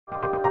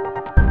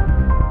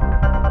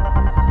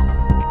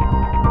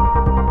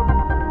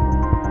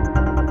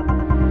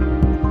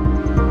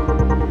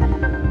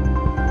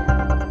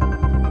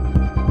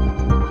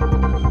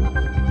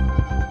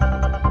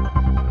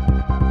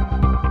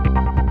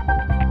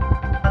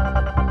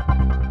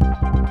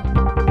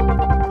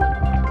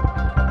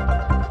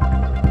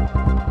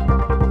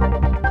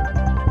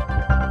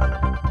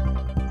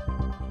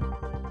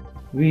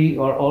we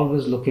are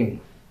always looking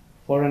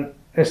for an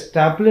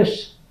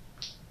established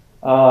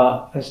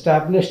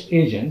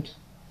agent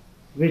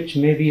which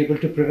may be able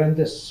to prevent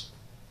this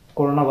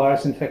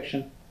coronavirus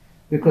infection,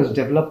 because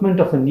development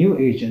of a new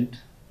agent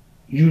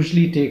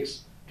usually takes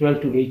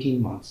 12 to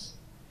 18 months.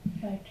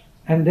 Right.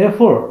 And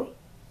therefore,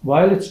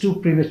 while it's too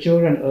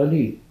premature and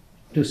early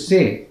to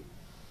say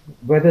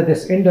whether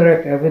this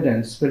indirect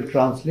evidence will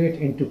translate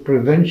into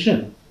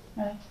prevention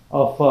Right.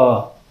 of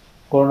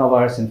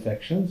coronavirus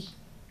infections,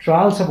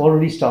 trials have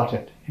already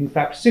started. In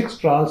fact, 6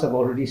 trials have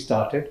already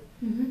started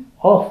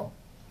of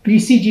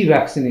BCG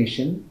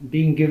vaccination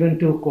being given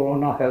to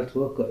corona health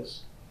workers,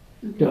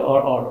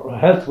 or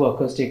health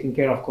workers taking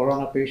care of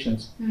corona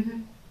patients,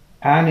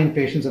 and in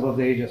patients above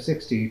the age of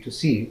 60, to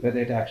see whether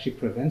it actually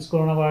prevents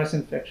coronavirus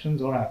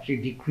infections or actually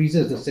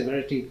decreases the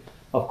severity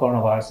of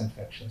coronavirus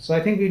infections. So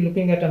I think we're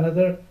looking at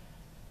another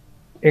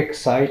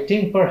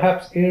exciting,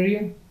 perhaps,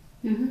 area,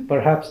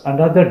 perhaps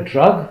another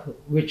drug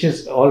which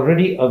is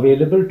already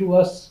available to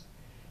us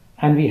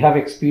and we have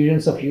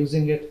experience of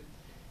using it.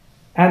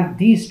 And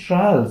these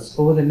trials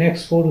over the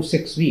next 4 to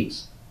 6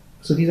 weeks,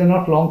 so these are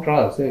not long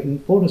trials, in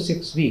 4 to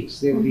 6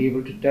 weeks they will be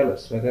able to tell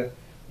us whether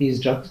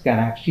these drugs can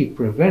actually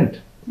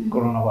prevent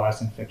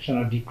coronavirus infection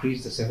or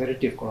decrease the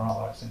severity of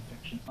coronavirus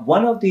infection.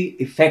 One of the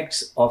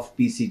effects of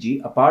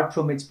BCG, apart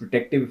from its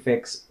protective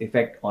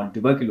effect on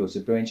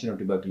tuberculosis, prevention of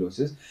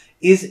tuberculosis,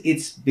 is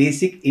its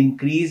basic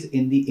increase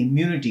in the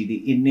immunity, the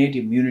innate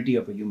immunity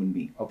of a human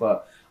being, of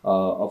a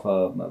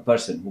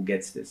person who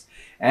gets this.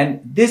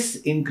 And this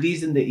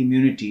increase in the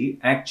immunity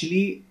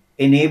actually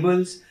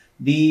enables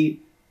the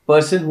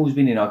person who's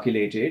been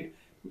inoculated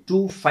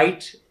to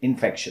fight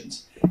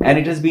infections. And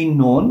it has been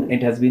known,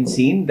 it has been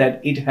seen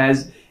that it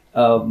has,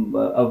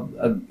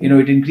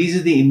 it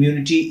increases the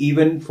immunity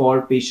even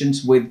for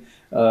patients with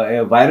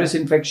virus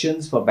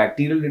infections, for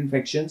bacterial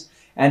infections.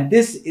 And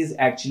this is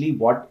actually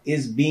what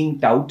is being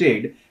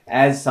touted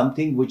as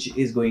something which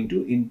is going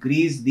to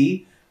increase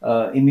the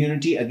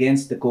immunity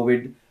against the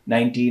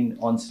COVID-19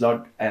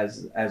 onslaught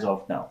as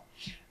of now.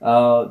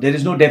 There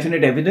is no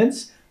definite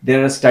evidence.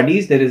 There are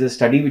studies. There is a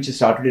study which is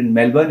started in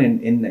Melbourne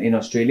in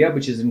Australia,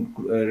 which is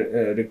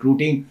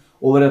recruiting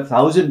over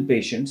 1,000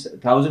 patients,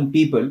 1,000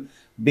 people,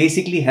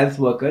 basically health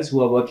workers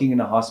who are working in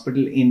a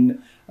hospital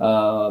in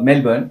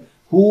Melbourne,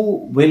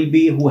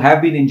 who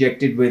have been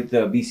injected with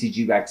the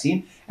BCG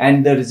vaccine,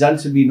 and the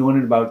results will be known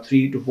in about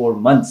 3 to 4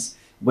 months,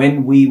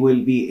 when we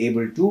will be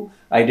able to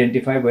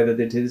identify whether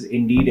that is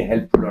indeed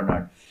helpful or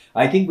not.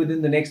 I think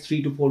within the next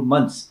 3 to 4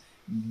 months,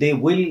 they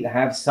will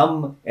have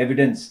some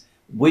evidence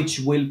which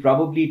will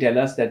probably tell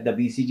us that the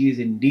BCG is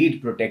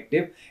indeed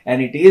protective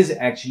and it is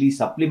actually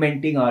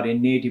supplementing our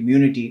innate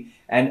immunity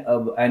and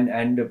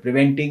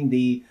preventing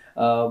the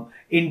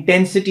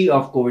intensity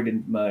of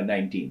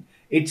COVID-19.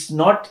 It's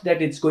not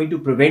that it's going to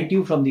prevent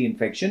you from the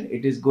infection.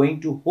 It is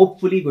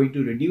hopefully going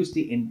to reduce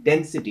the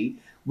intensity,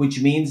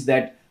 which means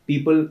that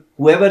people,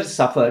 whoever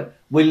suffer,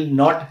 will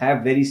not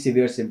have very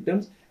severe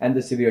symptoms and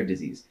the severe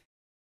disease.